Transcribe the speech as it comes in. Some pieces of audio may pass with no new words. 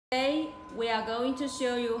Today, we are going to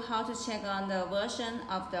show you how to check on the version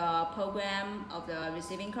of the program of the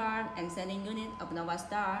receiving card and sending unit of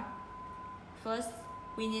Novastar. First,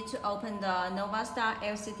 we need to open the Novastar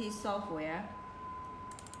LED software.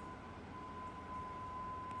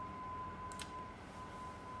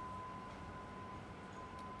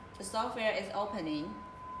 The software is opening.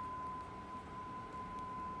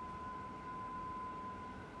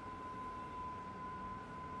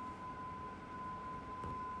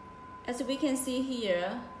 As we can see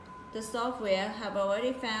here, the software have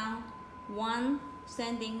already found one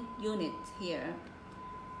sending unit here.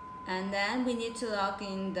 And then we need to log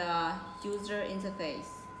in the user interface.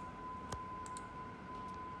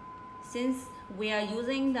 Since we are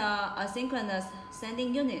using the asynchronous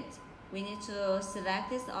sending unit, we need to select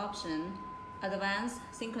this option, Advanced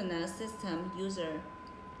Synchronous System User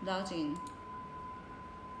Login,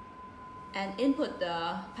 and input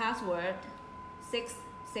the password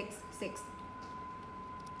 666.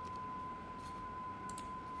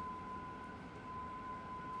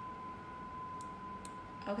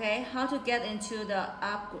 Okay, how to get into the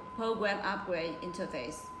program upgrade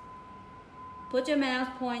interface? Put your mouse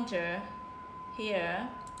pointer here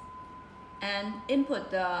and input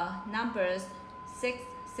the numbers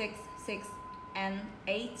 666 and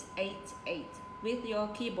 888 with your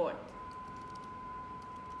keyboard.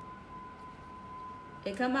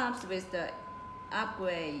 It comes up with the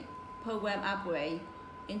program upgrade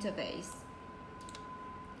interface.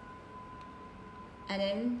 And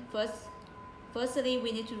then firstly,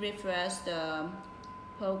 we need to refresh the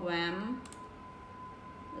program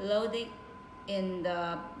loaded in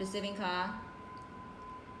the receiving card.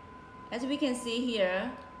 As we can see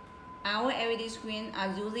here, our LED screen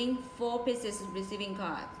are using 4 pieces receiving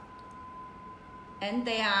cards, and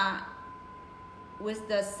they are with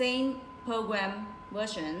the same program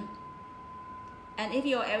version. And if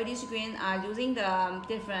your LED screen are using the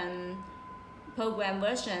different program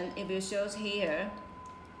version, it will show here.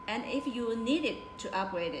 And if you need it to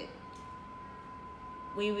upgrade it,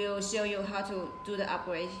 we will show you how to do the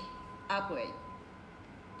upgrade.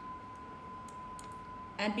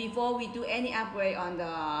 And before we do any upgrade on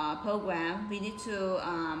the program, we need to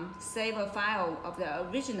save a file of the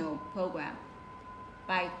original program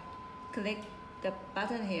by click the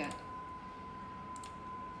button here.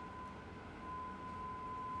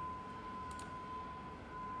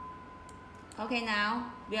 Okay,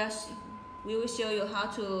 now we will show you how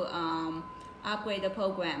to upgrade the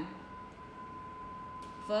program.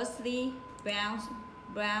 Firstly, browse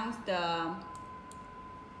the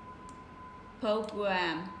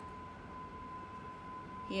program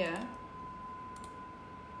here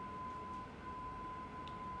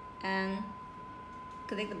and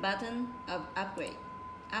click the button of update.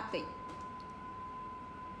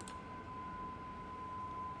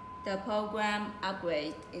 The program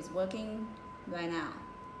upgrade is working right now.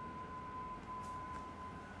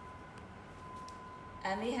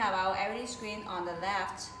 And we have our LED screen on the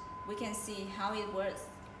left. We can see how it works.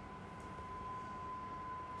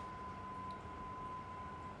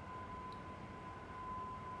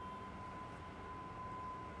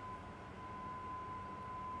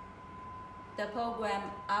 The program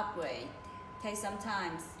upgrade takes some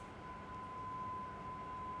time.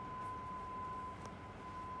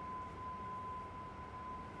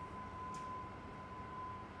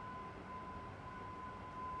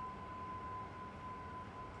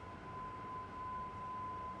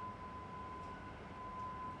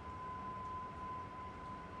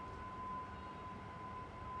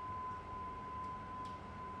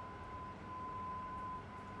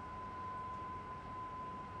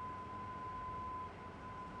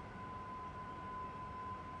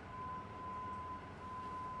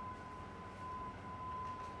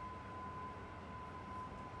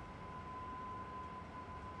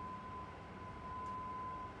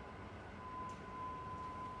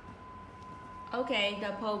 Okay,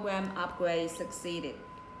 the program upgrade succeeded.